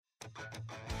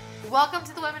Welcome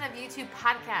to the Women of YouTube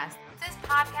podcast. This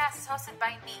podcast is hosted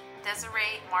by me,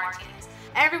 Desiree Martinez.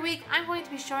 Every week, I'm going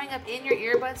to be showing up in your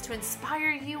earbuds to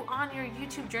inspire you on your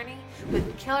YouTube journey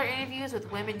with killer interviews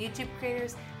with women YouTube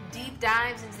creators, deep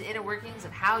dives into the inner workings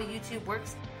of how YouTube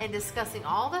works, and discussing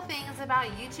all the things about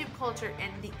YouTube culture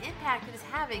and the impact it is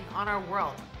having on our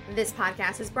world. This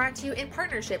podcast is brought to you in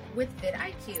partnership with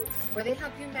vidIQ, where they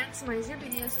help you maximize your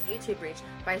video's YouTube reach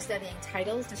by studying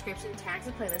titles, description, tags,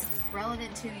 and playlists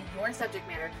relevant to your subject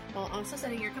matter, while also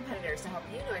studying your competitors to help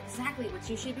you know exactly what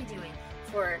you should be doing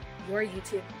for your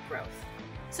YouTube growth.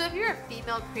 So if you're a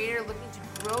female creator looking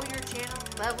to grow your channel,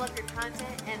 level up your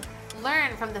content, and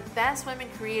learn from the best women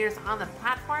creators on the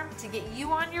platform to get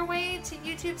you on your way to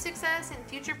YouTube success and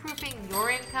future-proofing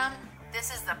your income,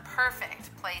 this is the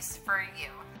perfect place for you.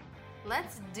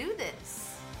 Let's do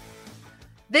this.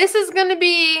 This is going to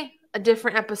be a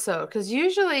different episode because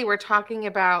usually we're talking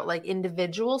about like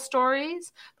individual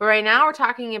stories, but right now we're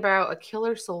talking about a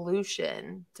killer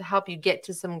solution to help you get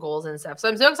to some goals and stuff. So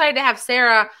I'm so excited to have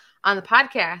Sarah on the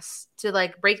podcast to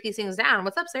like break these things down.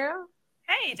 What's up, Sarah?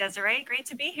 Hey, Desiree. Great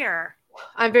to be here.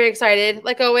 I'm very excited.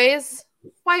 Like always,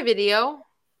 why video?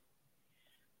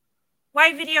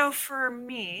 Why video for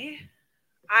me?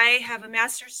 I have a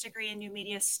master's degree in new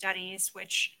media studies,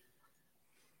 which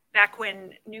back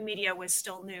when new media was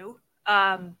still new,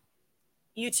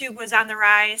 YouTube was on the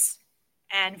rise,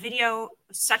 and video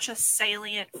was such a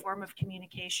salient form of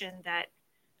communication that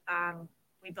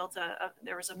we built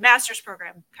there was a master's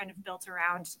program kind of built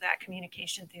around that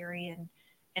communication theory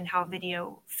and how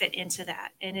video fit into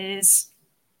that. And it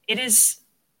is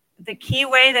the key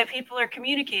way that people are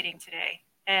communicating today,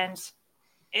 and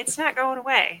it's not going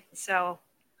away. So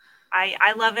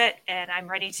I love it, and I'm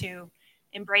ready to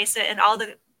embrace it, and all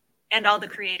the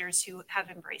creators who have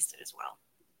embraced it as well.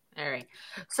 All right.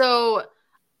 So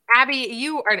Sarah,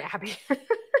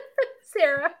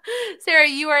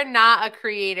 you are not a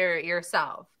creator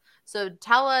yourself. So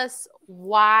tell us,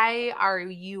 why are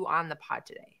you on the pod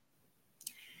today?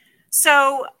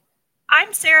 So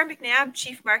I'm Sarah McNabb,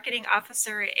 Chief Marketing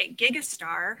Officer at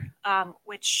Gigastar,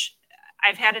 which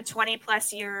I've had a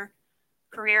 20-plus year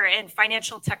career in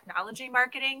financial technology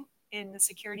marketing in the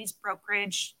securities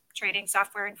brokerage, trading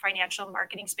software, and financial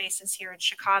marketing spaces here in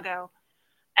Chicago.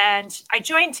 And I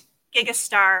joined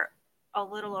Gigastar a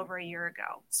little over a year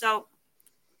ago. So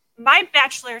my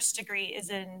bachelor's degree is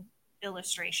in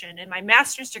illustration, and my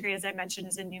master's degree, as I mentioned,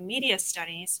 is in new media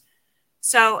studies.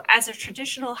 So as a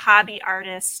traditional hobby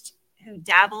artist who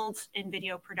dabbled in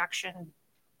video production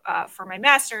for my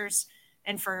master's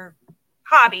and for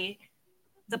hobby,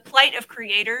 the plight of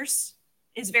creators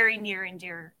is very near and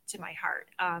dear to my heart.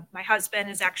 My husband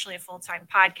is actually a full-time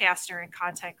podcaster and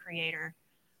content creator.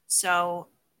 So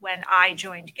when I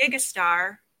joined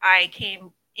Gigastar, I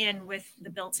came in with the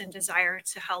built-in desire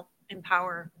to help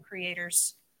empower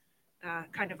creators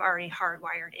kind of already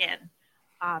hardwired in.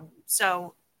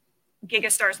 So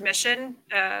Gigastar's mission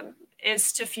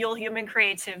is to fuel human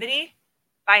creativity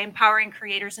by empowering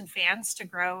creators and fans to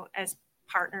grow as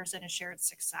partners in a shared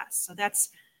success. So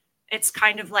it's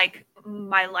kind of like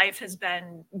my life has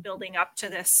been building up to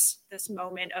this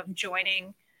moment of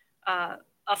joining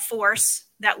a force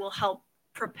that will help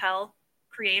propel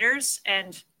creators,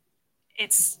 and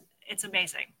it's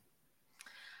amazing.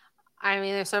 I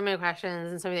mean, there's so many questions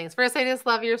and so many things. First, I just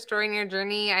love your story and your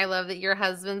journey. I love that your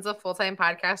husband's a full-time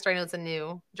podcaster. I know it's a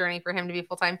new journey for him to be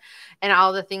full-time, and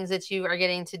all the things that you are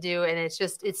getting to do. And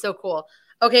it's so cool.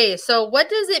 Okay, so what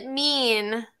does it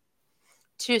mean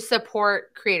to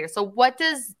support creators? So what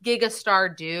does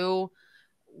Gigastar do?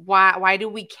 Why do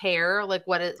we care? Like,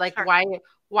 what is like, sure.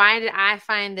 Why did I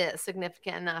find it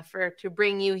significant enough to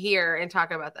bring you here and talk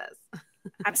about this?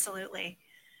 Absolutely.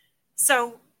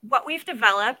 So what we've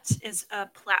developed is a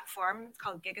platform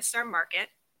called Gigastar Market,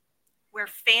 where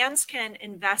fans can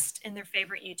invest in their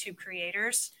favorite YouTube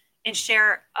creators and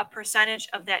share a percentage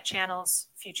of that channel's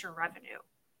future revenue.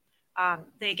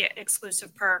 They get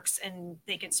exclusive perks, and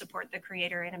they can support the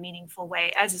creator in a meaningful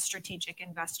way as a strategic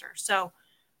investor. So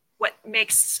what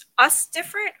makes us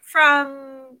different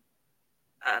from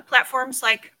platforms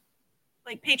like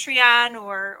Patreon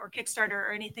or Kickstarter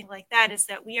or anything like that is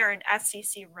that we are an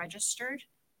SEC registered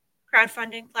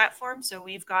crowdfunding platform. So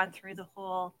we've gone through the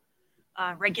whole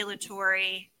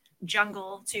regulatory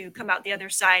jungle to come out the other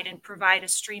side and provide a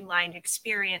streamlined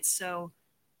experience. So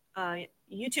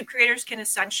YouTube creators can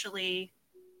essentially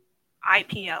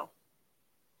IPO.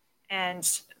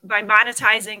 And by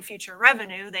monetizing future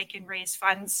revenue, they can raise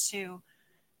funds to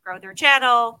grow their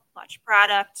channel, launch a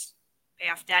product, pay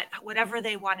off debt, whatever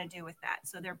they want to do with that.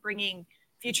 So they're bringing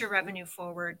future revenue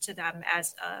forward to them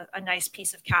as a nice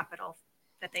piece of capital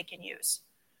that they can use.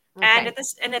 Okay.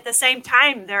 And at the same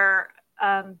time, they're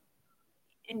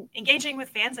engaging with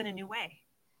fans in a new way.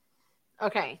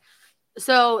 Okay.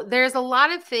 So there's a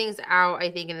lot of things out,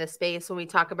 I think, in this space when we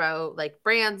talk about like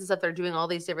brands and stuff. They're doing all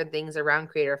these different things around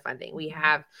creator funding. We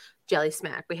have Jelly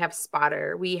Smack, we have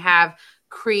Spotter, we have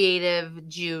Creative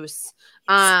Juice,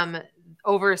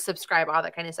 oversubscribe, all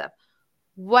that kind of stuff.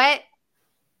 Where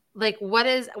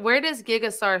does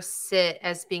Gigastar sit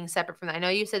as being separate from that? I know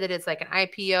you said that it's like an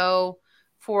IPO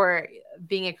for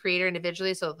being a creator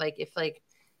individually. So like if like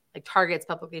Target's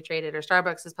publicly traded or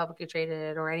Starbucks is publicly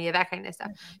traded or any of that kind of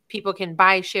stuff, people can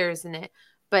buy shares in it.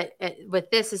 But with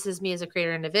this is me as a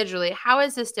creator individually. How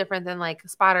is this different than like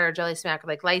Spotter or Jelly Smack,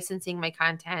 like licensing my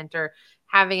content or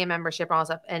having a membership and all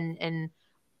that stuff, and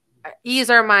ease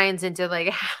our minds into like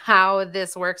how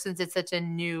this works since it's such a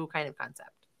new kind of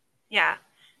concept? Yeah.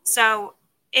 So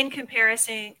in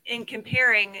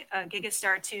comparing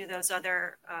Gigastar to those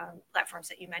other platforms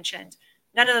that you mentioned,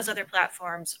 none of those other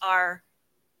platforms are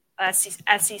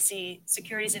SEC,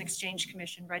 Securities and Exchange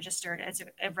Commission, registered as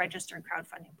a registered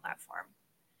crowdfunding platform.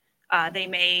 They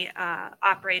may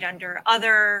operate under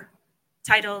other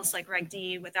titles like Reg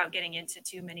D without getting into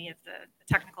too many of the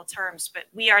technical terms, but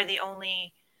we are the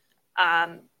only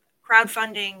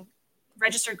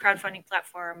registered crowdfunding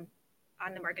platform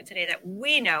on the market today that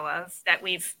we know of, that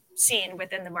we've seen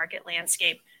within the market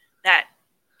landscape, that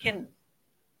can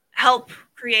help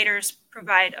creators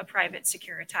provide a private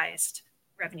securitized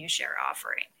revenue share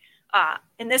offering.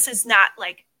 And this is not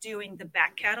like doing the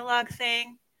back catalog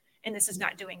thing, and this is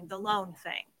not doing the loan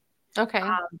thing. Okay.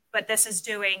 But this is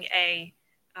doing a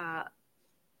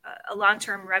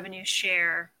long-term revenue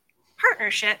share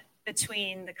partnership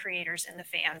between the creators and the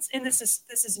fans. And this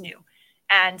is new.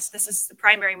 And this is the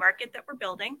primary market that we're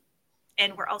building.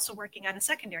 And we're also working on a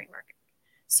secondary market.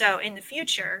 So in the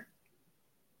future,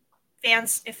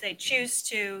 fans, if they choose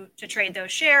to trade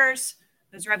those shares,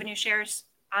 those revenue shares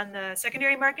on the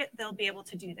secondary market, they'll be able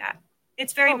to do that.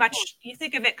 It's very much, you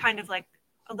think of it kind of like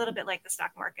a little bit like the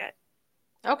stock market.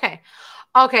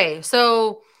 Okay.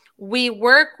 So we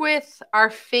work with our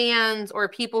fans or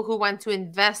people who want to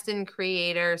invest in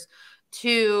creators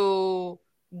to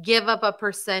give up a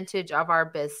percentage of our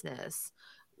business.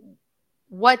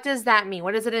 What does that mean?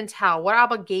 What does it entail? What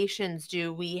obligations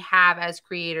do we have as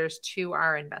creators to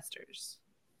our investors?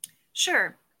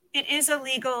 Sure. It is a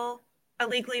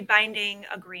legally binding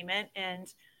agreement.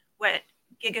 And what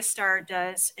Gigastar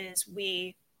does is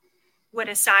we would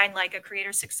assign like a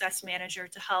creator success manager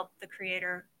to help the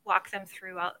creator walk them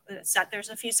through there's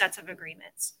a few sets of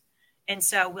agreements. And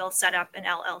so we'll set up an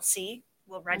LLC.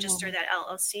 We'll register that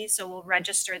LLC. So we'll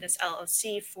register this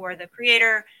LLC for the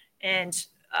creator and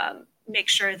make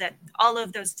sure that all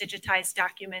of those digitized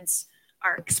documents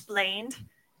are explained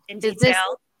in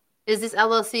detail. Is this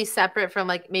LLC separate from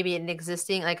like maybe an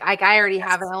existing, like I already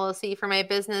have an LLC for my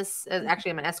business.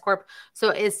 Actually, I'm an S Corp. So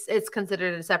it's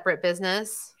considered a separate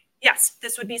business? Yes,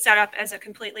 this would be set up as a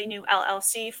completely new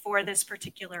LLC for this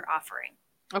particular offering.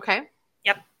 Okay.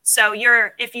 Yep. So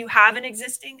if you have an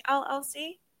existing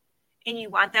LLC and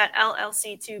you want that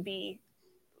LLC to be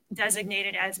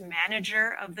designated as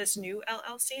manager of this new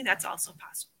LLC, that's also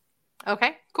possible.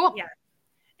 Okay, cool. Yeah.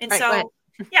 And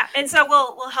so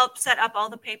we'll help set up all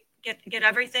the get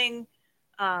everything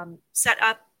set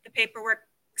up, the paperwork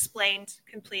explained,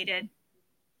 completed,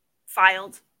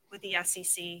 filed with the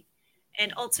SEC.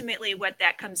 And ultimately what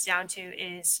that comes down to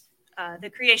is the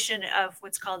creation of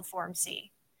what's called Form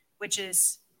C, which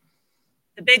is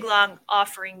the big long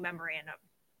offering memorandum.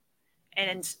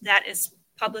 And that is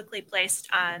publicly placed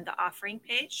on the offering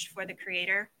page for the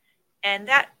creator. And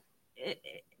that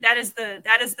is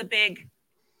the big,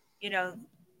 the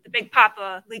big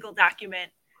papa legal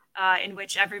document in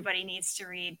which everybody needs to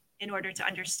read in order to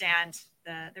understand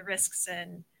the risks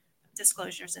and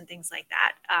disclosures and things like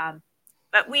that.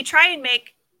 But we try and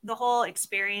make the whole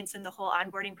experience and the whole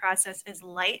onboarding process as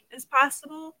light as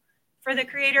possible for the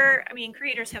creator. I mean,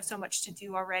 creators have so much to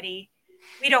do already.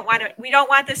 We don't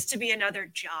want this to be another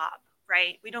job,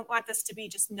 right? We don't want this to be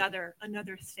just another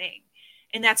thing.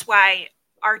 And that's why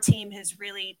our team has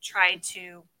really tried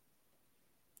to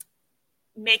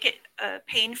make it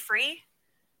pain-free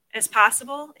as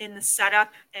possible in the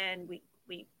setup. And we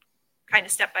kind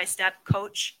of step-by-step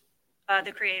coach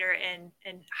the creator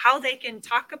and how they can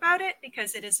talk about it,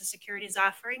 because it is a securities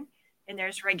offering and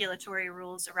there's regulatory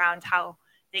rules around how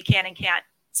they can and can't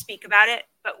speak about it.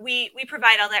 But we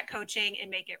provide all that coaching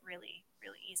and make it really,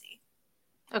 really easy.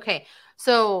 Okay.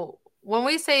 So when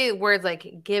we say words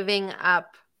like giving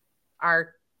up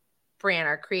our brand,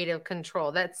 our creative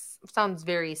control. That sounds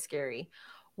very scary.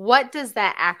 What does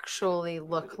that actually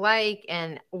look like,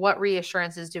 and what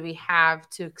reassurances do we have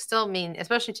to still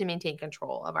especially to maintain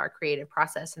control of our creative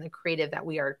process and the creative that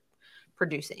we are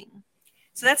producing?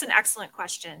 So that's an excellent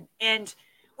question. And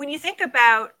when you think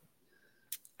about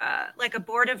like a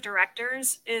board of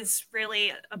directors is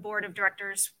really a board of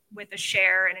directors with a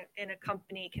share and a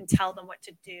company can tell them what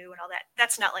to do and all that.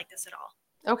 That's not like this at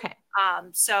all. Okay.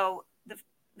 So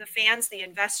the fans, the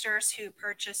investors who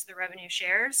purchase the revenue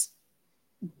shares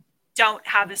don't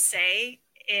have a say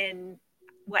in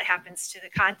what happens to the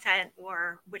content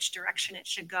or which direction it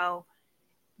should go.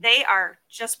 They are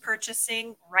just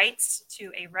purchasing rights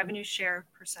to a revenue share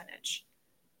percentage.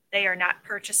 They are not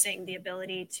purchasing the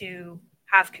ability to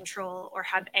have control or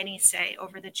have any say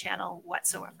over the channel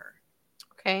whatsoever.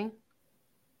 Okay.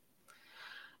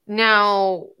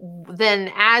 Now,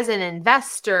 then as an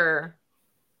investor,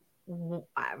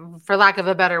 for lack of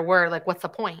a better word, like what's the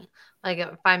point? Like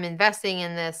if I'm investing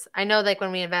in this, I know like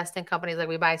when we invest in companies, like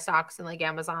we buy stocks in like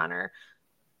Amazon or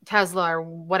Tesla or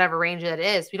whatever range it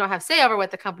is, we don't have say over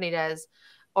what the company does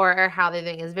or how they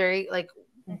think is very like,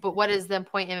 but what is the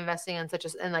point in investing in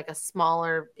in like a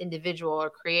smaller individual or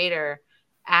creator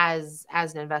as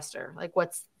an investor? Like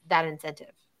what's that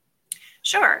incentive?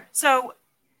 Sure. So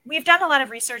we've done a lot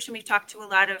of research and we've talked to a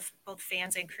lot of both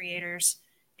fans and creators.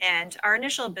 And our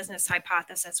initial business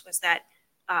hypothesis was that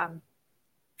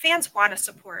fans want to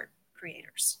support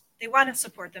creators. They want to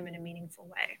support them in a meaningful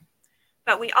way.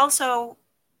 But we also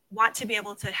want to be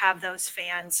able to have those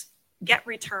fans get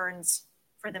returns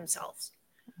for themselves.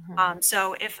 Mm-hmm.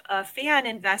 So if a fan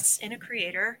invests in a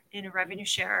creator in a revenue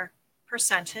share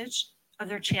percentage of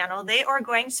their channel, they are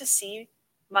going to see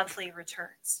monthly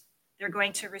returns. They're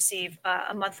going to receive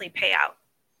a monthly payout.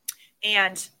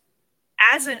 And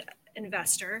as an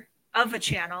investor of a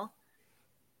channel,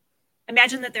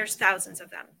 imagine that there's thousands of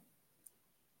them.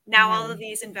 Now, all of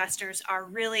these investors are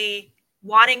really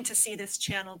wanting to see this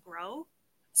channel grow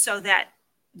so that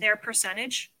their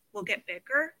percentage will get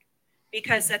bigger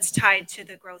because that's tied to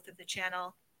the growth of the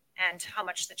channel and how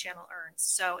much the channel earns.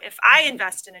 So if I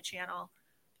invest in a channel,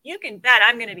 you can bet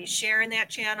I'm going to be sharing that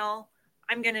channel.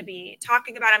 I'm going to be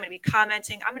talking about it. I'm going to be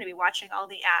commenting. I'm going to be watching all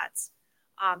the ads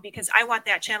because I want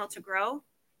that channel to grow,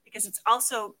 because it's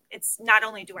not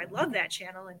only do I love that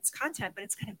channel and its content, but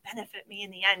it's going to benefit me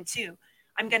in the end too.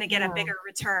 I'm going to get a bigger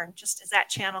return just as that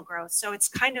channel grows. So it's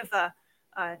kind of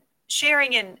a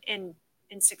sharing in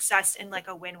success in like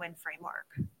a win-win framework.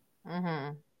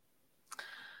 Mm-hmm.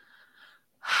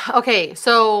 Okay.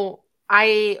 So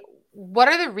what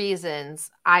are the reasons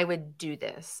I would do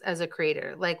this as a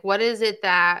creator? Like, what is it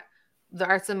that there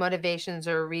are some motivations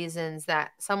or reasons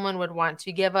that someone would want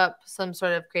to give up some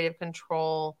sort of creative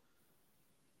control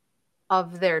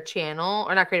of their channel,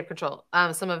 or not creative control,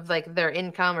 some of like their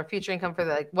income or future income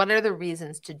for what are the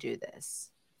reasons to do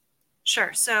this?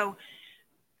 Sure. So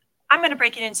I'm going to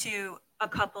break it into a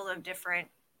couple of different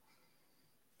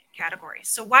categories.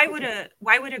 So why would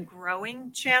a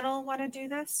growing channel want to do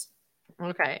this?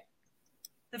 Okay.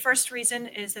 The first reason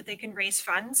is that they can raise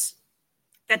funds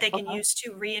that they can use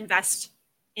to reinvest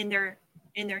in their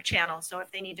channel. So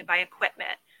if they need to buy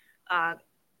equipment,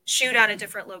 shoot on a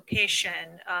different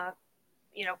location,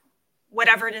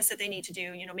 whatever it is that they need to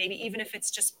do, maybe even if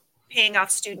it's just paying off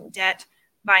student debt,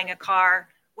 buying a car,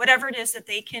 whatever it is that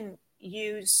they can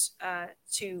use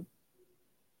to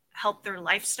help their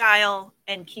lifestyle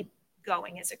and keep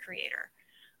going as a creator.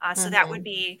 So that would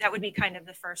be kind of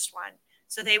the first one.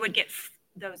 So they would get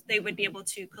they would be able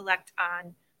to collect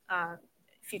on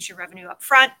future revenue up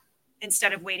front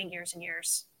instead of waiting years and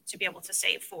years to be able to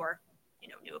save for,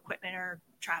 new equipment or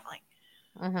traveling.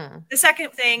 Mm-hmm. The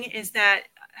second thing is that,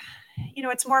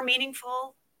 it's more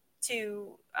meaningful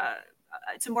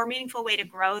it's a more meaningful way to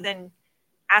grow than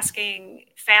asking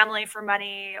family for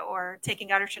money or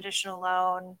taking out a traditional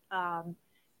loan.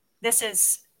 This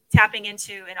is tapping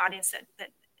into an audience that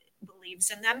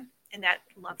believes in them and that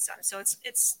loves them. So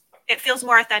it feels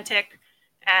more authentic,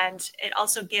 and it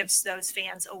also gives those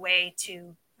fans a way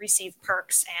to receive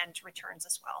perks and returns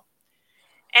as well.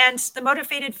 And the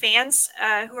motivated fans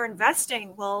who are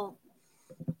investing will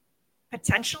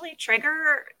potentially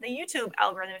trigger the YouTube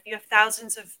algorithm. If you have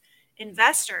thousands of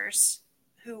investors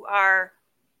who are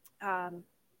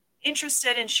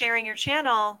interested in sharing your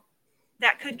channel,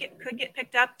 that could get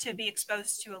picked up to be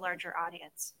exposed to a larger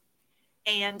audience.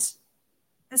 And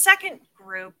the second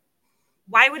group,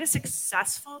 why would a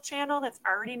successful channel that's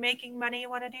already making money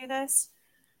want to do this?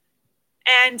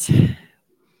 And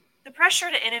the pressure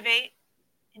to innovate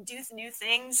and do new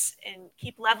things and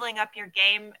keep leveling up your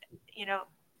game,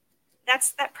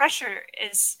 that pressure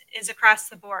is across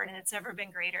the board, and it's never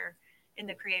been greater in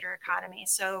the creator economy.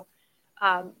 So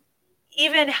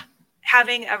even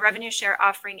having a revenue share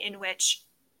offering in which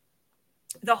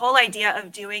the whole idea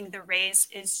of doing the raise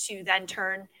is to then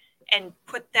turn and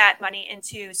put that money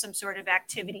into some sort of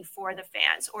activity for the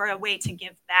fans, or a way to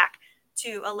give back,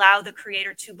 to allow the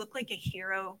creator to look like a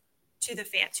hero to the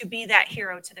fan, to be that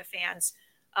hero to the fans.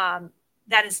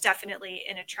 That is definitely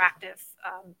an attractive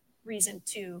reason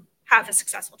to have a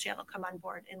successful channel come on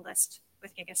board and list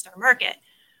with Gigastar Market.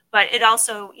 But it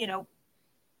also,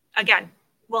 again,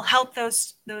 will help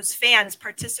those fans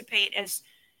participate as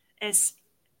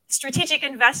strategic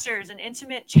investors and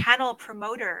intimate channel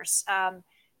promoters.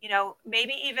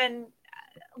 Maybe even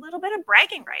a little bit of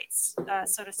bragging rights,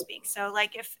 so to speak. So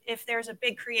like if there's a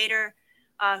big creator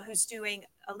who's doing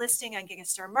a listing on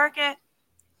Gigastar Market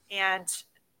and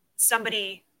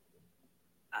somebody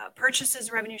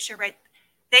purchases revenue share right,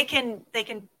 they can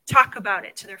talk about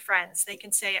it to their friends. They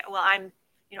can say, well, I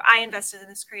invested in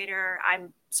this creator,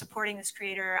 I'm supporting this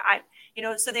creator.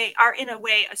 So they are in a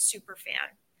way a super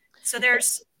fan. So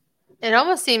it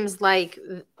almost seems like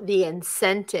the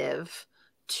incentive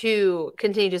to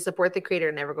continue to support the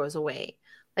creator never goes away.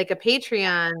 Like a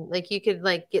Patreon, like you could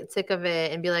like get sick of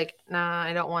it and be like, nah,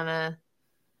 I don't want to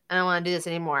do this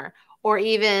anymore. Or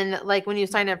even like when you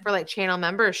sign up for like channel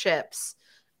memberships,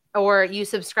 or you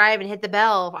subscribe and hit the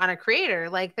bell on a creator,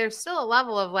 like there's still a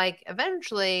level of like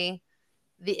eventually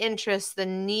the interest, the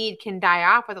need can die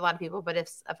off with a lot of people. But if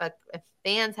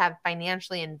fans have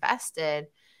financially invested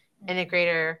in a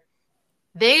creator,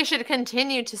 they should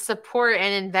continue to support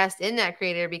and invest in that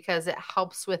creator because it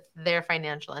helps with their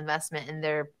financial investment and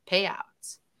their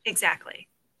payouts. Exactly.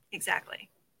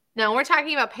 Now, when we're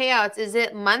talking about payouts, is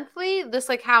it monthly? Just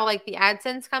like how like the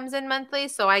AdSense comes in monthly,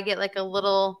 so I get like a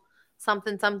little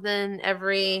something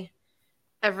every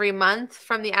month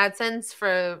from the AdSense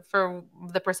for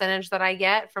the percentage that I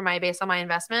get for based on my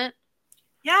investment?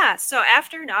 Yeah. So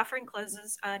after an offering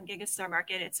closes on Gigastar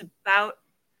Market, it's about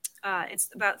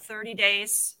 30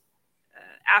 days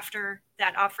after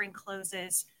that offering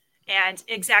closes, and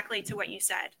exactly to what you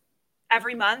said,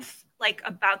 every month, like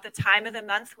about the time of the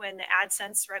month when the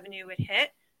AdSense revenue would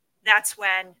hit, that's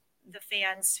when the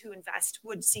fans who invest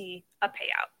would see a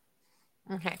payout.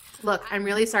 Okay. Look, I'm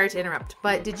really sorry to interrupt,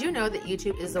 but did you know that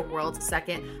YouTube is the world's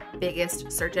second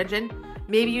biggest search engine?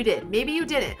 Maybe you did, maybe you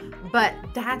didn't, but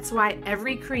that's why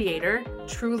every creator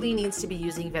truly needs to be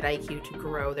using vidIQ to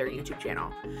grow their YouTube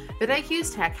channel.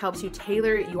 vidIQ's tech helps you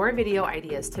tailor your video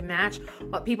ideas to match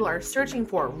what people are searching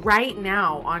for right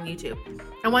now on YouTube.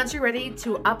 And once you're ready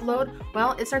to upload,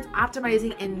 well, it starts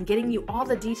optimizing and getting you all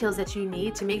the details that you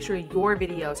need to make sure your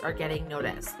videos are getting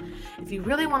noticed. If you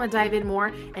really want to dive in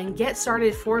more and get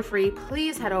started for free,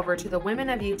 please head over to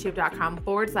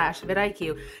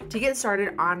thewomenofyoutube.com/vidIQ to get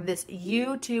started on this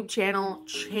YouTube channel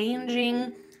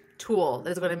changing tool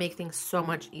that is going to make things so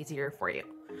much easier for you.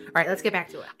 All right, let's get back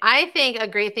to it. I think a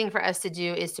great thing for us to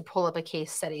do is to pull up a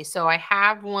case study. So I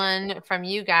have one from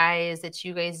you guys that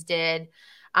you guys did.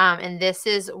 And this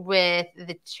is with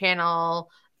the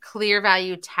channel Clear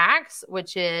Value Tax,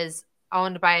 which is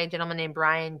owned by a gentleman named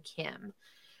Brian Kim.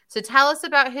 So tell us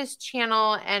about his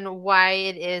channel and why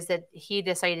it is that he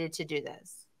decided to do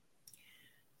this.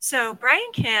 So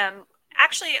Brian Kim,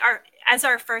 actually, as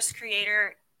our first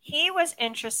creator, he was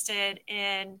interested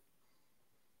in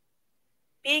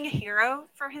being a hero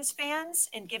for his fans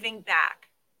and giving back.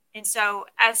 And so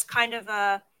as kind of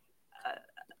a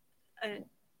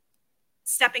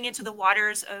stepping into the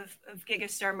waters of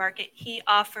Gigastar Market, he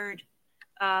offered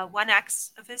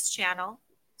 1x of his channel.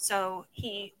 So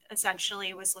he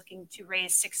essentially was looking to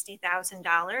raise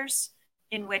 $60,000,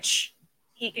 in which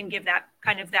he can give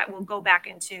that will go back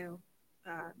into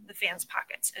the fans'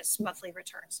 pockets as monthly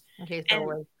returns. Okay, so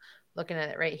we're looking at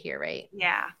it right here, right?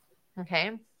 Yeah.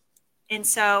 Okay. And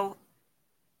so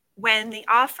when the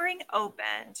offering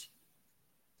opened,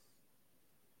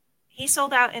 he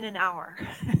sold out in an hour.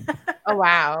 Oh,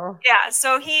 wow. Yeah.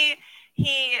 So he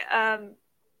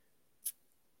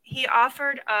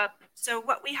offered up. So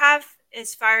what we have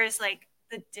as far as like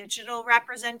the digital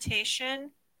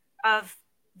representation of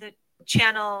the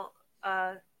channel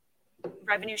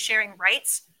revenue sharing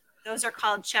rights, those are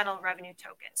called channel revenue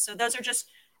tokens. So those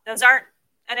aren't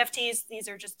NFTs. These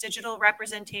are just digital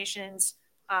representations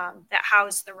that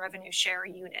house the revenue share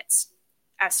units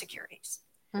as securities.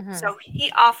 Mm-hmm. So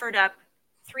he offered up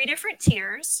 3 different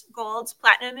tiers: gold,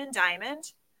 platinum, and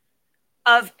diamond,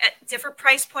 of at different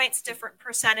price points, different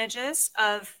percentages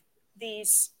of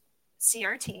these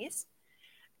CRTs.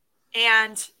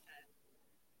 And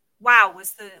wow,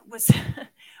 was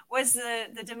was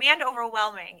the demand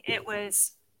overwhelming. It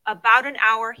was about an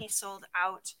hour he sold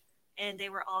out, and they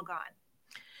were all gone.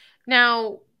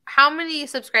 Now, how many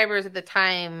subscribers at the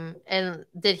time and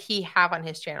did he have on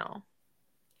his channel?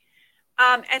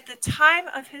 At the time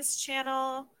of his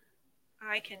channel,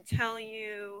 I can tell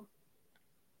you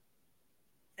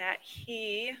that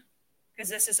because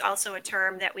this is also a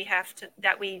term that we have to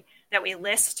that we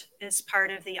list as part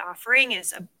of the offering,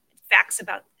 is facts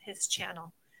about his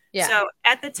channel. Yeah. So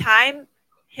at the time,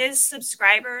 his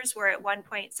subscribers were at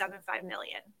 1.75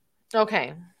 million.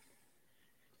 Okay.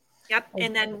 Yep.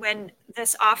 And then when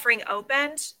this offering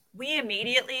opened, we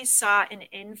immediately saw an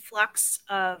influx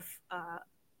of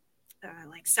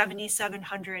like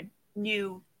 7,700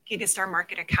 new Gigastar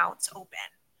Market accounts open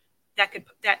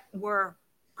that were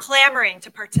clamoring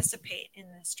to participate in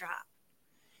this drop.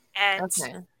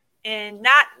 And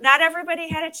not everybody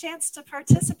had a chance to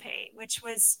participate, which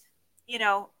was,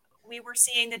 we were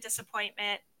seeing the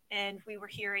disappointment and we were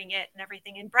hearing it and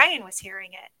everything, and Brian was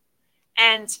hearing it.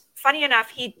 And funny enough,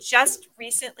 he just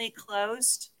recently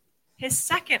closed his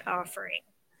second offering.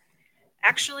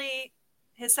 Actually,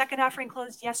 his second offering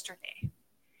closed yesterday.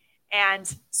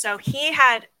 And so he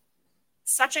had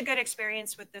such a good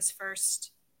experience with this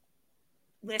first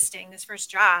listing, this first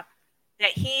drop,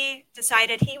 that he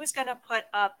decided he was going to put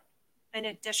up an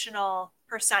additional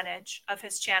percentage of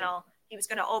his channel. He was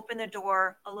going to open the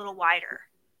door a little wider.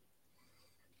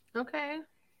 Okay.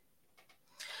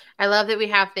 I love that we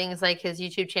have things like his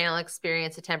YouTube channel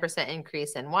experienced a 10%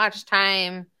 increase in watch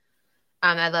time.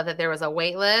 I love that there was a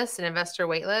wait list, an investor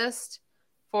wait list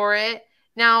for it.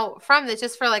 Now, from this,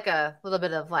 just for like a little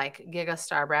bit of like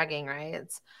Gigastar bragging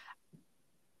rights,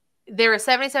 there were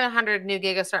 7,700 new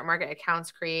Gigastar Market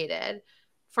accounts created.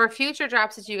 For future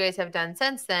drops that you guys have done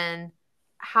since then,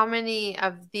 how many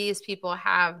of these people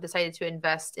have decided to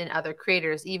invest in other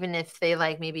creators, even if they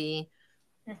like maybe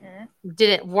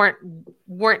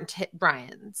weren't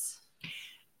Brian's?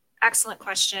 Excellent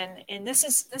question. And this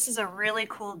is a really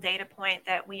cool data point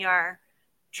that we are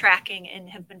tracking and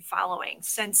have been following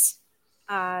since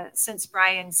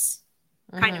Brian's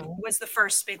kind of was the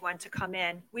first big one to come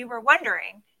in. We were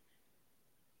wondering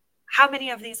how many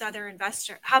of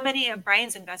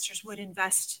Brian's investors would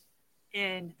invest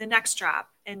in the next drop,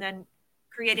 and then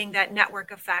creating that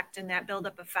network effect and that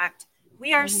buildup effect.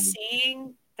 We are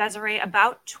seeing, Desiree,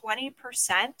 about 20%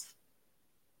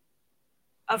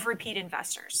 of repeat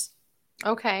investors.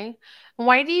 Okay.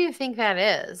 Why do you think that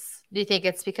is? Do you think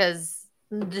it's because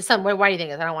why do you think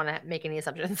it is? I don't want to make any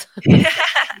assumptions. Yeah,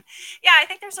 I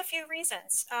think there's a few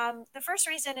reasons. The first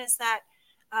reason is that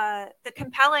the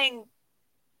compelling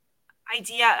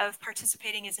idea of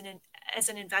participating as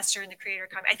an investor in the creator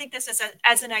economy, I think this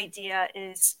as an idea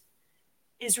is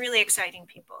really exciting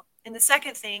people. And the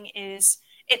second thing is,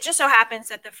 it just so happens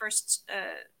that the first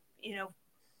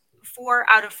 4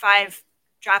 out of 5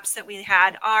 drops that we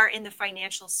had are in the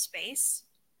financial space.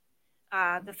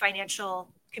 The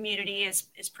financial community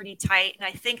is pretty tight, and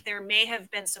I think there may have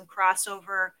been some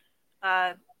crossover,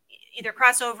 either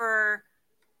crossover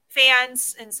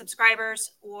fans and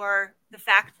subscribers, or the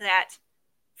fact that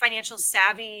financial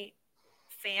savvy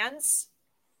fans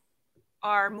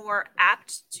are more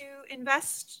apt to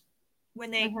invest when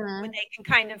they can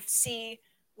kind of see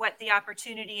what the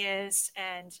opportunity is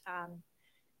and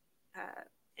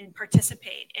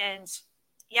participate. And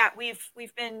yeah,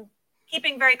 we've been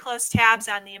keeping very close tabs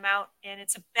on the amount, and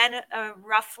it's been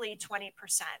roughly 20%.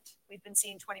 We've been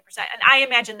seeing 20%, and I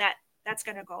imagine that that's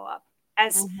going to go up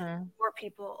as more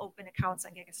people open accounts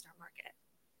on Gigastar Market.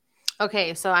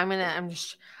 Okay, so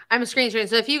I'm screen sharing.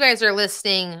 So if you guys are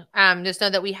listening, just know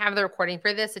that we have the recording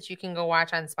for this that you can go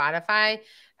watch on Spotify.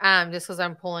 Just because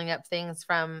I'm pulling up things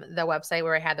from the website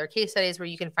where I had their case studies, where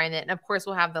you can find it. And of course,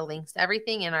 we'll have the links to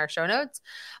everything in our show notes.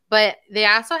 But they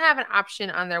also have an option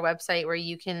on their website where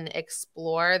you can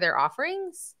explore their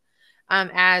offerings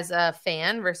as a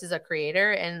fan versus a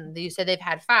creator. And you said they've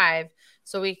had 5,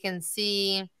 so we can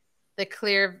see the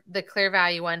clear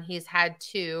value one. He's had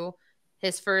 2.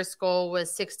 His first goal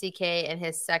was 60K and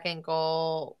his second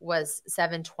goal was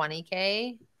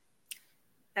 720K.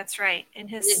 That's right. And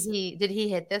did he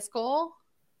hit this goal?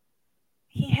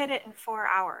 He hit it in 4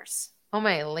 hours. Oh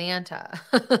my Atlanta.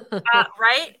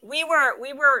 Right? We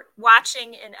were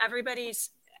watching, and everybody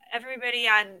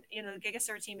on the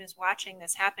Gigastar team is watching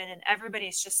this happen, and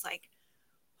everybody's just like,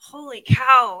 holy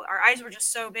cow, our eyes were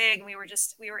just so big, and we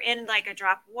were in like a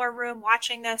drop war room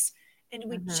watching this. And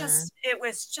it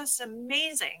was just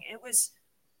amazing. It was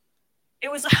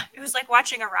like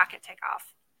watching a rocket take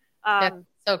off. That's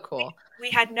so cool.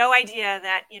 We had no idea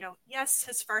that, yes,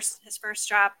 his first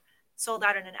drop sold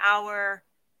out in an hour.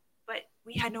 but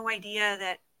we had no idea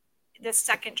that this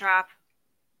second drop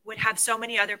would have so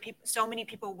many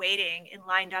people waiting and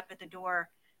lined up at the door.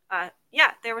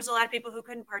 Yeah, there was a lot of people who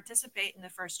couldn't participate in the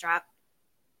first drop.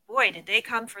 Boy, did they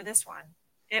come for this one.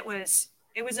 It was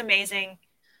amazing.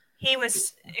 He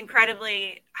was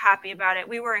incredibly happy about it.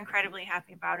 We were incredibly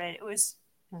happy about it. It was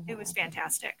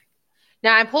fantastic.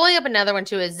 Now I'm pulling up another one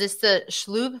too. Is this the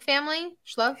Schlub family?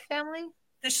 Schlub family?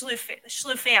 The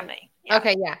Schlub family. Yeah.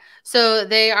 Okay, yeah. So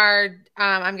they are,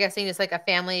 I'm guessing it's like a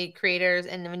family creators.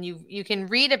 And when you can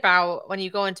read about, when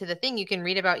you go into the thing, you can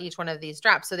read about each one of these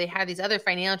drops. So they have these other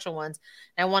financial ones.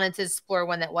 And I wanted to explore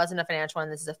one that wasn't a financial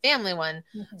one. This is a family one.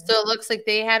 Mm-hmm. So it looks like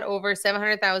they had over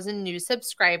 700,000 new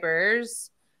subscribers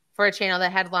for a channel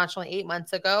that had launched only 8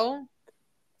 months ago.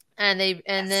 And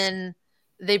then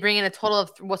they bring in a total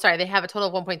of, they have a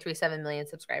total of 1.37 million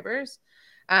subscribers.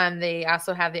 They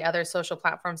also have the other social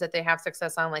platforms that they have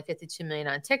success on, like 52 million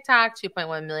on TikTok,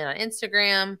 2.1 million on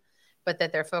Instagram, but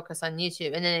that they're focused on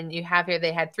YouTube. And then you have here,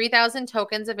 they had 3,000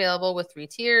 tokens available with 3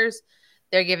 tiers.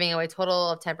 They're giving away a total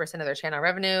of 10% of their channel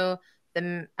revenue.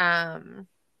 And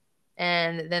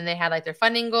then they had like their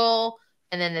funding goal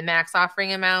and then the max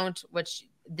offering amount, which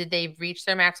did they reach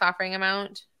their max offering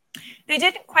amount? They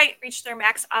didn't quite reach their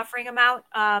max offering amount.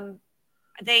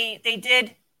 They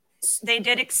did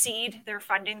exceed their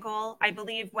funding goal. I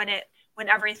believe when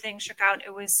everything shook out,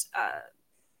 it was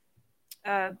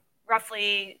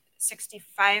roughly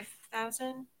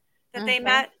 65,000 that they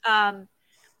met.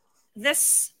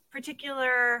 This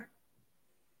particular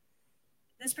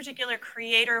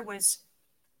creator was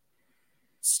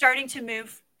starting to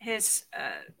move his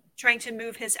trying to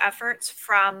move his efforts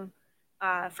from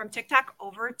TikTok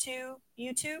over to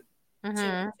YouTube.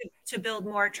 Mm-hmm. to build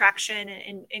more traction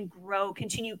and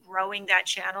continue growing that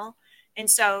channel. And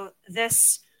so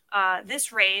this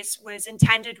raise was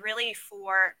intended really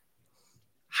for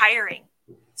hiring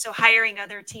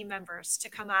other team members to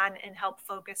come on and help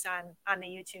focus on the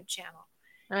YouTube channel.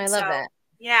 I love that.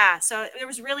 Yeah, so it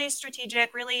was really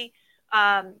strategic, really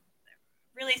thought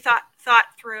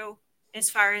through as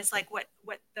far as like what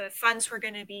the funds were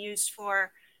going to be used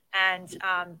for, and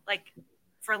like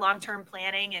for long-term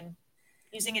planning and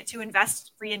using it to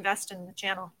reinvest in the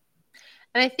channel.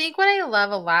 And I think what I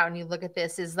love a lot when you look at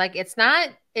this is like, it's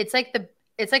like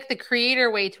the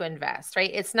creator way to invest, right?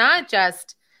 It's not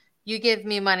just you give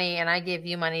me money and I give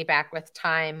you money back with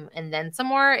time and then some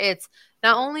more. It's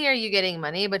not only are you getting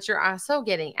money, but you're also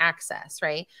getting access,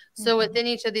 right? Mm-hmm. So within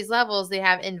each of these levels, they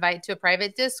have invite to a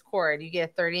private Discord. You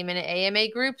get a 30-minute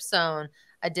AMA group zone,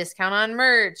 a discount on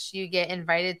merch. You get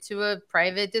invited to a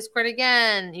private Discord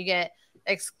again. You get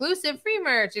exclusive free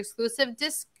merch, exclusive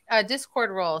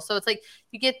Discord role. So it's like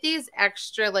you get these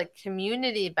extra like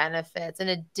community benefits in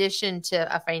addition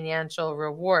to a financial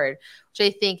reward, which I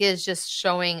think is just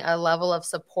showing a level of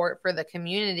support for the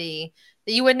community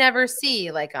that you would never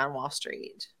see like on Wall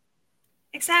Street.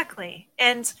 Exactly.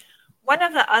 And one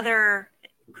of the other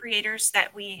creators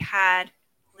that we had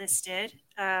listed,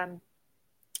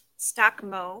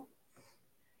 Stockmo,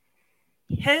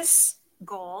 his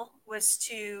goal was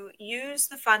to use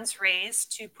the funds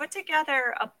raised to put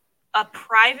together a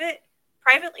private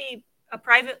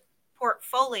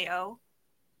portfolio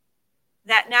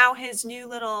that now his new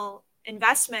little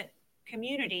investment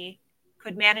community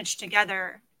could manage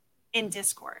together in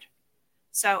Discord.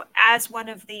 So as one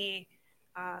of the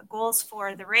goals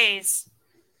for the raise,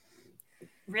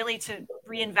 really to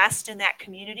reinvest in that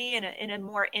community in a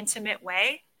more intimate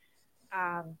way.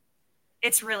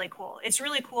 It's really cool. It's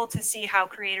really cool to see how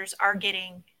creators are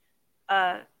getting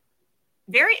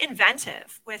very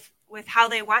inventive with how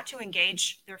they want to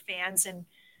engage their fans and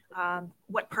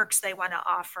what perks they want to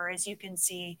offer. As you can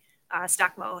see,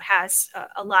 Stockmo has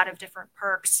a lot of different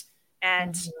perks,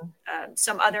 and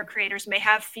some other creators may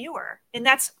have fewer. And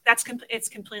it's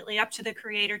completely up to the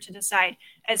creator to decide.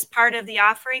 As part of the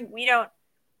offering, we don't,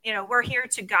 we're here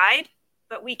to guide,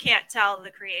 but we can't tell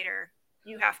the creator,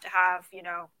 you have to have,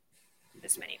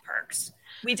 this many perks.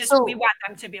 We want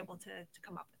them to be able to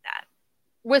come up with that.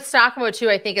 With Stockmo too,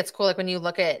 I think it's cool. Like when you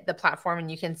look at the platform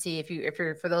and you can see if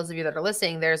you're for those of you that are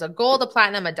listening, there's a gold, a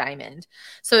platinum, a diamond.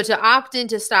 So to opt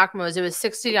into Stockmo's, it was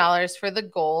 $60 for the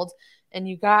gold, and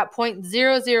you got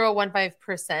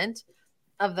 0.0015%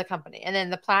 of the company. And then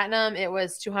the platinum, it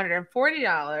was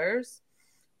 $240,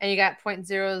 and you got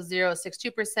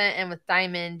 0.0062%. And with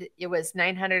diamond, it was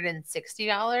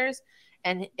 $960.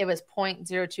 And it was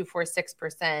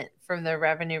 0.0246% from the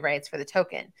revenue rights for the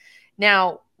token.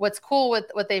 Now, what's cool with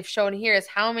what they've shown here is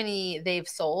how many they've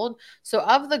sold. So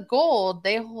of the gold,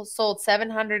 they sold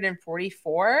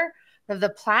 744, The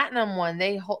platinum one,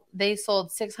 they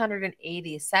sold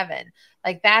 687.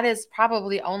 Like that is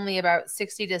probably only about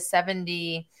 60 to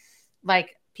 70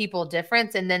 like people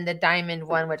difference. And then the diamond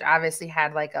one, which obviously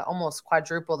had like almost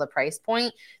quadruple the price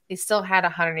point, they still had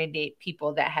 188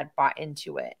 people that had bought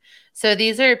into it. So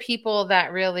these are people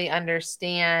that really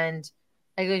understand.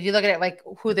 Like if you look at it, like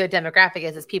who their demographic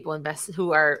is people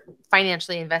who are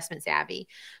financially investment savvy.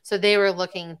 So they were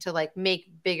looking to like make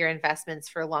bigger investments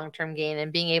for long-term gain,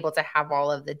 and being able to have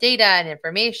all of the data and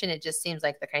information. It just seems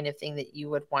like the kind of thing that you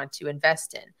would want to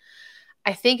invest in.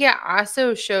 I think it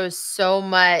also shows so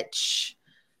much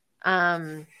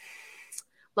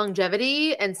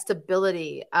longevity and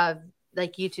stability of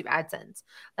like YouTube AdSense.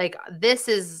 Like this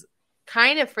is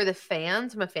kind of for the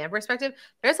fans, from a fan perspective,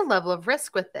 there's a level of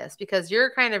risk with this because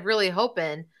you're kind of really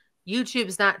hoping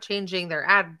YouTube's not changing their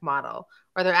ad model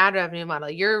or their ad revenue model.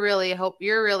 You're really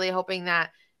hoping that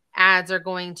ads are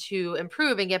going to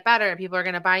improve and get better and people are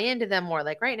going to buy into them more.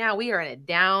 Like right now we are in a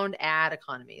downed ad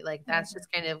economy. Like that's just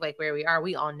kind of like where we are.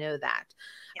 We all know that.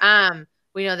 Yeah.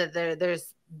 We know that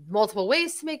there's multiple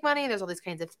ways to make money. There's all these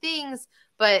kinds of things,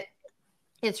 but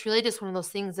it's really just one of those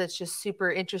things that's just super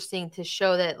interesting to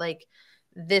show that like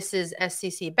this is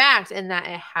SCC backed and that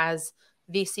it has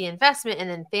VC investment, and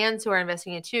then fans who are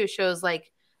investing in it too. Shows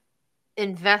like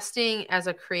investing as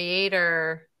a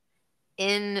creator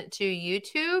into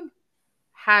YouTube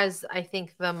has, I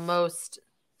think, the most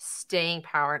staying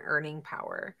power and earning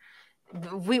power.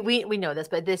 We know this,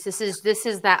 but this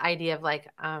is that idea of like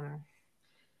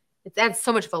it adds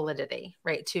so much validity,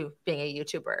 right, to being a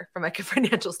YouTuber from like a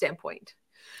financial standpoint.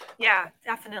 Yeah,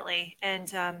 definitely.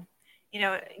 And,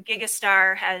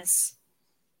 Gigastar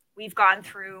we've gone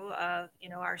through,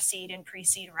 our seed and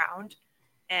pre-seed round,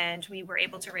 and we were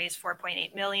able to raise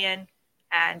 4.8 million.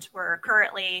 And we're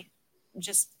currently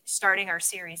just starting our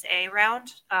Series A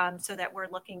round, so that we're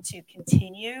looking to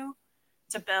continue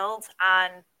to build on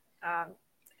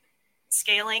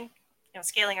scaling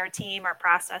our team, our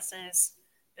processes,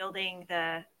 building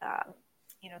the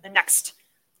next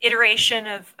iteration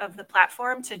of the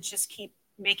platform to just keep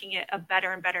making it a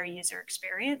better and better user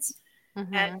experience.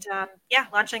 Mm-hmm. And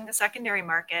launching the secondary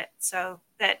market so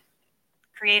that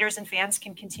creators and fans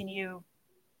can continue,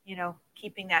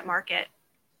 keeping that market.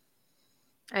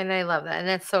 And I love that. And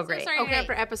that's so great. Okay.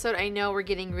 After episode, I know we're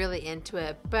getting really into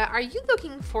it, but are you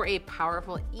looking for a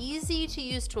powerful, easy to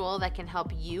use tool that can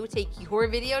help you take your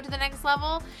video to the next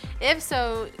level? If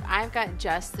so, I've got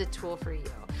just the tool for you.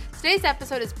 Today's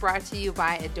episode is brought to you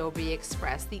by Adobe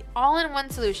Express, the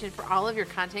all-in-one solution for all of your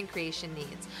content creation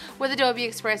needs. With Adobe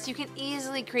Express, you can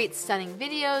easily create stunning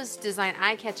videos, design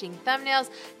eye-catching thumbnails,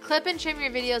 clip and trim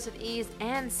your videos with ease,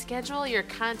 and schedule your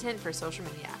content for social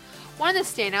media. One of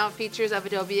the standout features of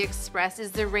Adobe Express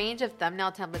is the range of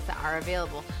thumbnail templates that are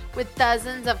available. With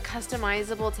dozens of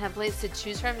customizable templates to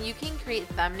choose from, you can create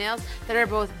thumbnails that are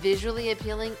both visually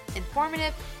appealing,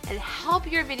 informative, and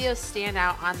help your videos stand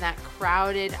out on that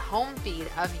crowded home feed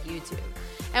of YouTube.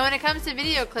 And when it comes to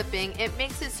video clipping, it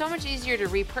makes it so much easier to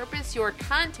repurpose your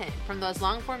content from those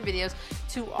long-form videos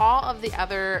to all of the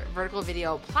other vertical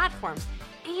video platforms.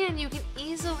 And you can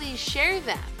easily share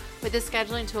them with the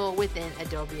scheduling tool within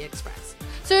Adobe Express.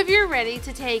 So if you're ready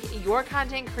to take your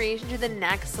content creation to the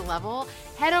next level,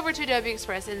 head over to Adobe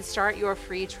Express and start your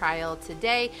free trial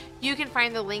today. You can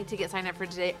find the link to get signed up for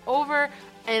today over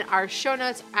in our show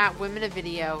notes at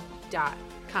womenofvideo.com.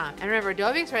 And remember,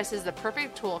 Adobe Express is the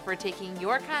perfect tool for taking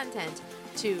your content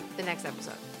to the next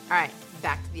episode. All right,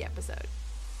 back to the episode.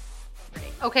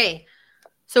 Great. Okay.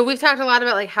 So we've talked a lot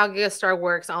about like how Gigastar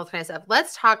works and all this kind of stuff.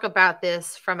 Let's talk about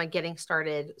this from a getting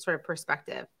started sort of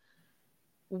perspective.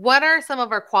 What are some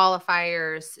of our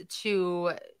qualifiers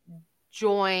to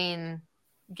join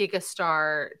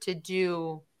Gigastar to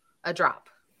do a drop?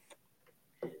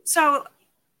 So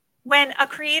when a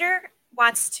creator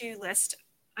wants to list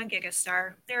on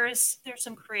Gigastar, there's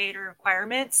some creator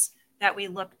requirements that we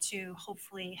look to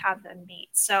hopefully have them meet.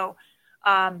 So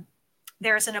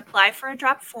there's an apply for a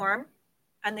drop form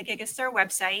on the Gigastar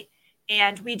website,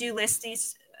 and we do list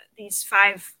these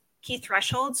 5 key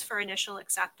thresholds for initial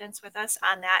acceptance with us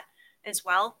on that as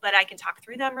well, but I can talk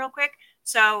through them real quick.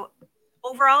 So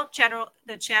overall,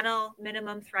 the channel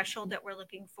minimum threshold that we're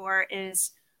looking for is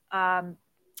a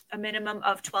minimum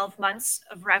of 12 months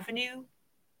of revenue.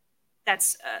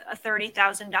 That's a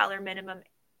 $30,000 minimum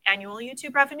annual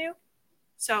YouTube revenue.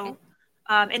 So,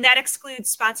 and that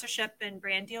excludes sponsorship and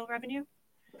brand deal revenue.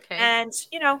 Okay. And,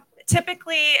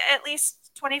 typically at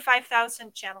least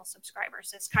 25,000 channel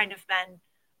subscribers has kind of been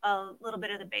a little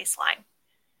bit of the baseline.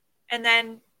 And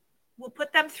then we'll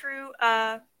put them through,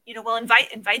 we'll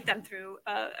invite them through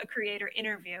a creator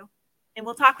interview, and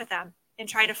we'll talk with them. and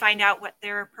try to find out what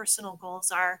their personal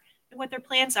goals are and what their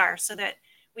plans are, so that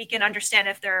we can understand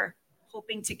if they're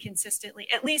hoping to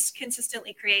at least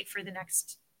consistently create for the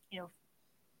next,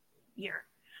 year.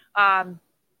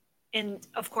 And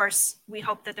of course, we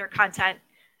hope that their content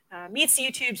meets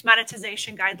YouTube's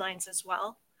monetization guidelines as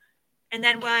well. And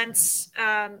then once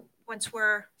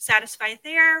we're satisfied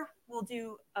there, we'll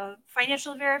do a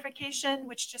financial verification,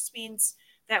 which just means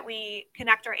that we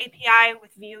connect our API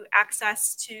with view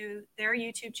access to their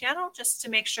YouTube channel just to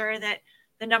make sure that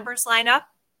the numbers line up.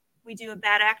 We do a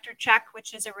bad actor check,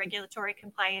 which is a regulatory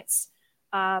compliance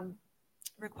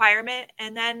requirement.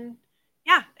 And then,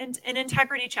 and an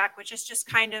integrity check, which is just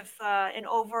kind of an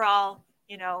overall,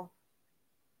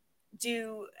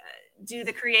 do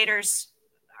the creators,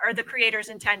 are the creators'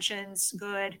 intentions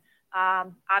good?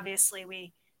 Obviously,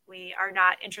 we are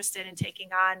not interested in taking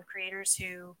on creators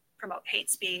who promote hate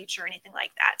speech or anything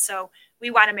like that. So we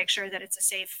want to make sure that it's a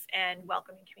safe and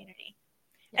welcoming community.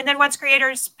 Yeah. And then once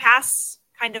creators pass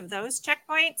kind of those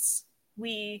checkpoints,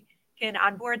 we can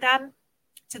onboard them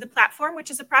to the platform, which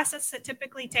is a process that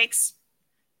typically takes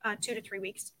 2 to 3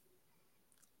 weeks.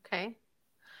 Okay.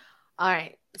 All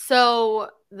right. So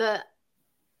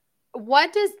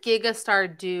what does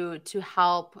Gigastar do to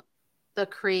help the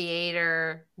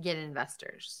creator get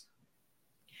investors?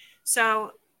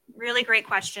 So really great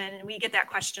question. And we get that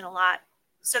question a lot.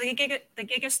 So the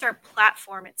Gigastar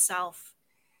platform itself,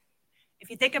 if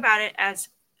you think about it as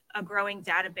a growing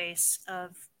database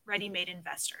of ready-made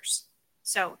investors.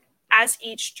 So as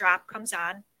each drop comes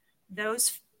on,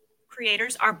 those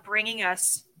creators are bringing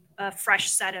us a fresh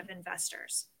set of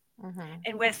investors. Mm-hmm.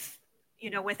 And with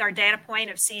our data point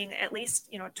of seeing at least,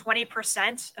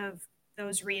 20% of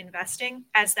those reinvesting,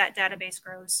 as that database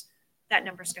grows, that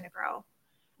number is going to grow.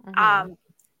 Mm-hmm.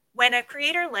 When a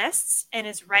creator lists and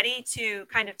is ready to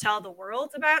kind of tell the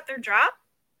world about their drop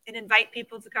and invite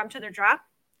people to come to their drop,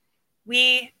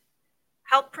 we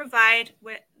help provide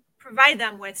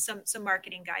them with some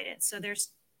marketing guidance. So there's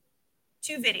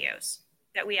 2 videos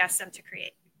that we ask them to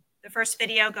create. The first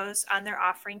video goes on their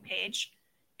offering page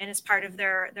and is part of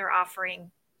their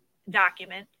offering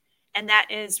document. And that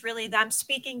is really them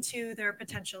speaking to their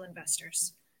potential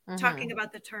investors, mm-hmm. talking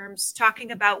about the terms,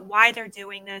 talking about why they're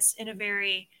doing this in a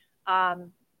very,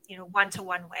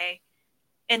 one-to-one way.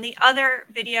 And the other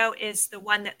video is the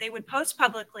one that they would post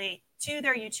publicly to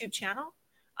their YouTube channel.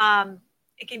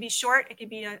 It can be short. It can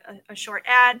be a short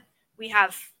ad. We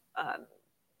have,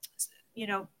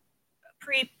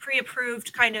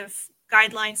 pre-approved kind of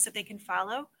guidelines that they can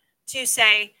follow to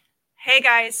say, hey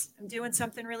guys, I'm doing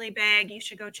something really big. You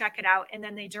should go check it out. And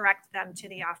then they direct them to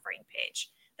the offering page.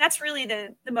 That's really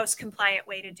the most compliant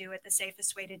way to do it, the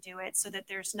safest way to do it, so that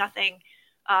there's nothing,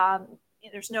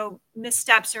 there's no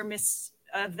missteps or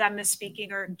of them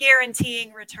misspeaking or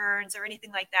guaranteeing returns or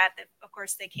anything like that. That of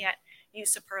course they can't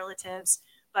use superlatives,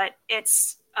 but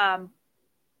it's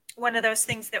one of those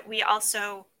things that we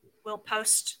also will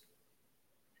post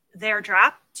their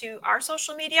drop to our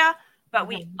social media, but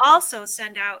we also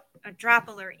send out a drop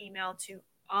alert email to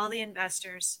all the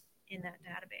investors in that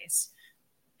database.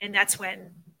 And that's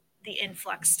when the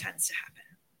influx tends to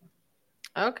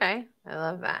happen. Okay. I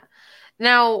love that.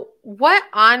 Now, what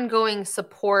ongoing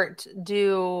support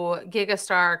do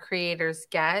Gigastar creators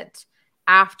get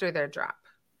after their drop?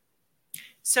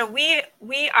 So we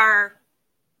are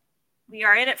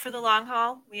in it for the long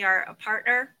haul. We are a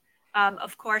partner.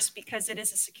 Of course, because it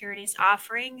is a securities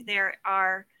offering, there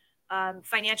are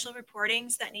financial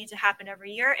reportings that need to happen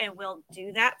every year, and we'll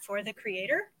do that for the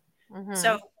creator. Mm-hmm.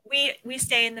 So we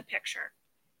stay in the picture.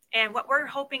 And what we're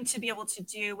hoping to be able to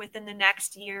do within the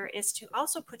next year is to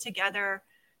also put together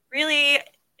really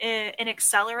an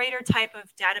accelerator type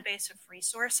of database of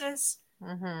resources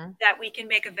mm-hmm. that we can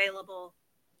make available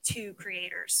to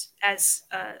creators as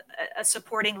a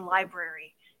supporting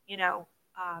library,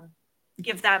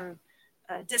 give them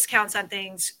discounts on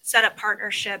things, set up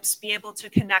partnerships, be able to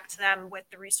connect them with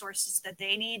the resources that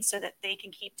they need so that they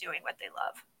can keep doing what they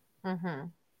love. Mm-hmm.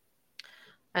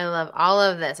 I love all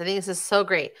of this. I think this is so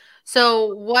great.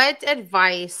 So what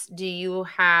advice do you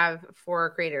have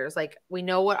for creators? Like, we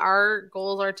know what our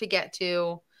goals are to get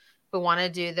to. We want to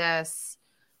do this.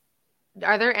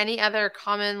 Are there any other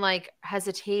common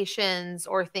hesitations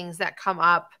or things that come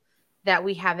up that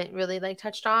we haven't really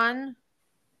touched on?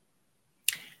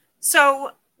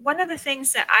 So one of the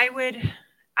things that I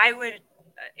would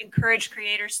encourage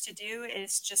creators to do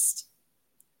is just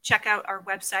check out our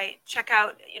website,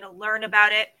 learn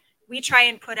about it. We try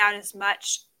and put out as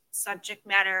much subject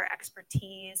matter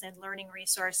expertise and learning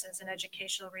resources and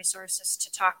educational resources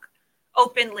to talk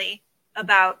openly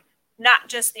about not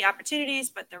just the opportunities,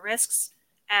 but the risks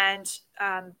And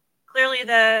clearly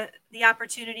the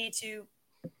opportunity to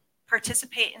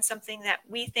participate in something that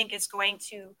we think is going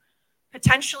to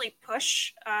potentially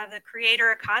push the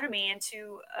creator economy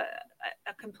into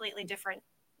a completely different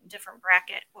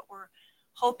bracket. What we're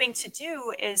hoping to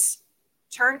do is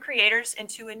turn creators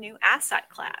into a new asset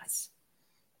class,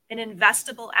 an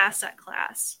investable asset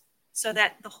class, so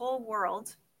that the whole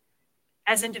world,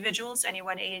 as individuals,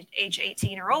 anyone age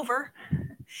 18 or over,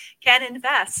 can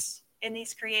invest in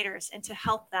these creators and to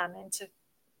help them and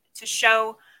to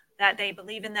show that they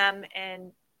believe in them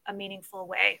in a meaningful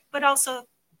way, but also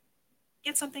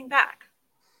get something back.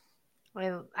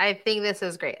 I think this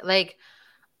is great. Like,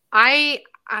 I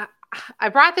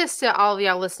brought this to all of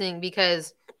y'all listening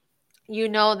because you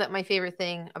know that my favorite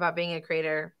thing about being a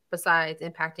creator, besides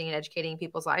impacting and educating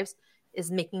people's lives, is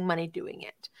making money doing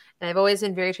it. And I've always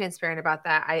been very transparent about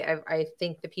that. I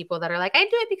think the people that are like, I do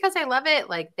it because I love it,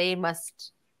 like they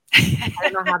must, I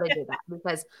don't know how they do that,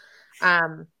 because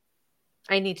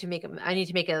I need to make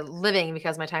a living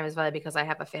because my time is valuable, because I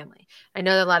have a family. I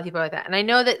know that a lot of people are like that. And I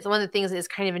know that one of the things that is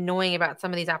kind of annoying about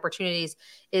some of these opportunities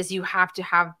is you have to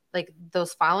have like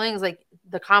those followings, like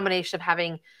the combination of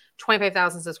having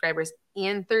 25,000 subscribers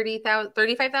and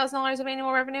 $35,000 of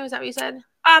annual revenue. Is that what you said?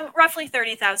 Roughly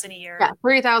 30,000 a year. Yeah,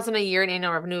 30,000 a year in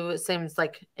annual revenue seems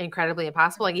like incredibly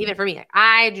impossible. Like even for me,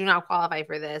 I do not qualify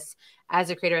for this as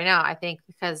a creator right now. I think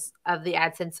because of the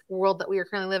AdSense world that we are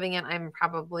currently living in, I'm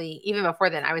probably, even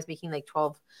before then, I was making like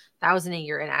 12,000 a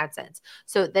year in AdSense.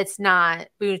 So that's not,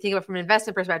 when you think about it from an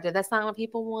investment perspective, that's not what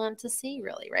people want to see,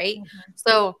 really, right? Mm-hmm.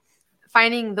 So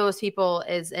finding those people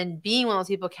and being one of those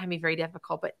people can be very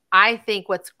difficult. But I think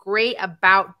what's great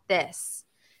about this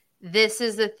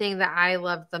is the thing that I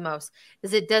love the most,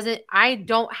 is I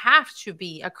don't have to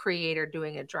be a creator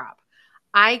doing a drop.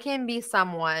 I can be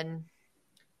someone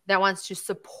that wants to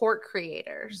support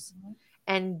creators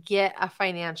and get a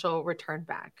financial return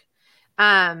back.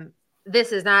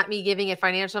 This is not me giving a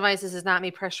financial advice. This is not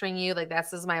me pressuring you. Like,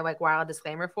 this is my like wild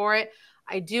disclaimer for it.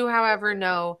 I do, however,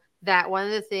 know that one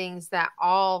of the things that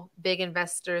all big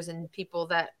investors and people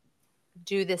that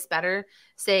do this better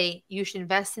say, you should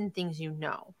invest in things you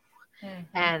know. Mm-hmm.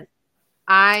 And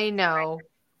I know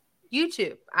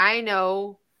YouTube. I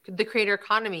know the creator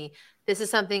economy. This is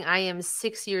something I am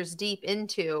 6 years deep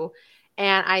into.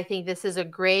 And I think this is a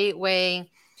great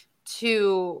way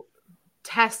to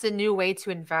test a new way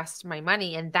to invest my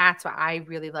money. And that's what I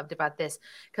really loved about this,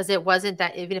 because it wasn't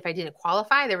that even if I didn't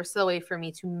qualify, there was still a way for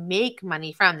me to make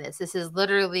money from this. This is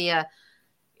literally a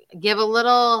give a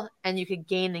little and you could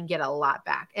gain and get a lot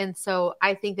back. And so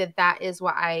I think that is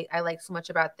what I like so much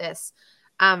about this.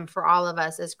 For all of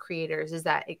us as creators, is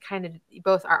that it kind of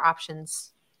both are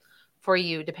options for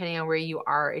you depending on where you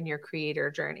are in your creator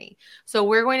journey. So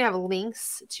we're going to have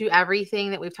links to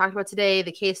everything that we've talked about today,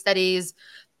 the case studies,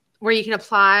 where you can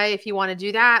apply if you want to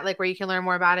do that, like where you can learn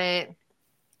more about it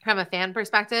from a fan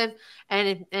perspective,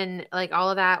 and like all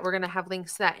of that. We're going to have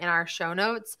links to that in our show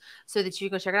notes so that you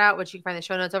can check it out, which you can find the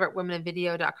show notes over at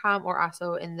womenofvideo.com, or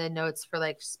also in the notes for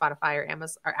like Spotify or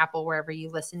Amazon or Apple, wherever you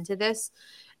listen to this.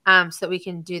 So that we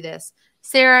can do this.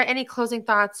 Sarah, any closing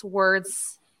thoughts,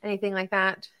 words, anything like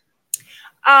that?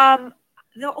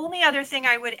 The only other thing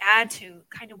I would add to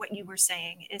kind of what you were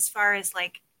saying, as far as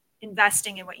like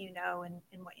investing in what you know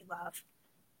and what you love.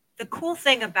 The cool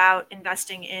thing about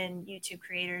investing in YouTube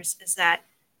creators is that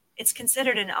it's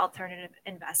considered an alternative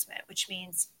investment, which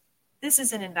means this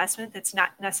is an investment that's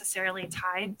not necessarily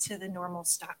tied to the normal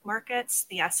stock markets,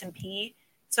 the S&P.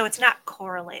 So it's not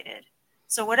correlated.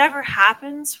 So whatever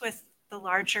happens with the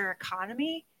larger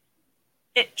economy,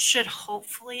 it should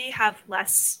hopefully have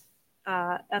less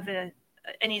of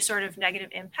any sort of negative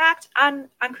impact on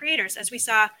creators. As we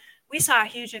saw a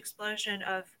huge explosion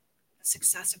of the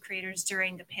success of creators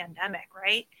during the pandemic,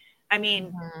 right? I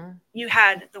mean, you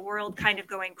had the world kind of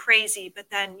going crazy, but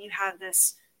then you have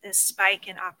this spike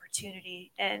in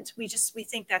opportunity, and we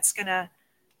think that's gonna,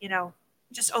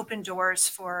 just open doors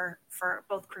for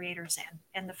both creators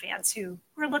and the fans who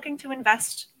are looking to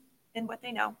invest in what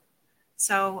they know.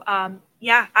 So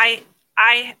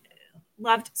I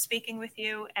loved speaking with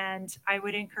you, and I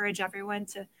would encourage everyone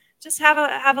to just have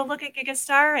a look at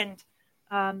Gigastar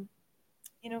and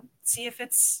see if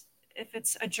it's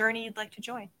a journey you'd like to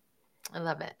join. I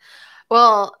love it.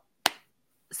 Well,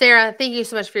 Sarah, thank you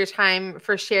so much for your time,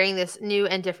 for sharing this new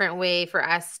and different way for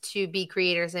us to be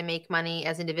creators and make money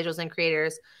as individuals and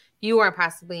creators. You are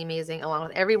possibly amazing, along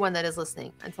with everyone that is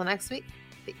listening. Until next week,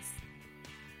 peace.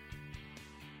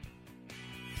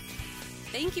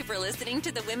 Thank you for listening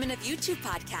to the Women of YouTube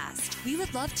podcast. We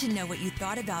would love to know what you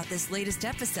thought about this latest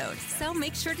episode. So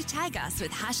make sure to tag us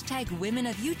with #Women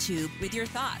of YouTube with your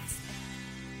thoughts.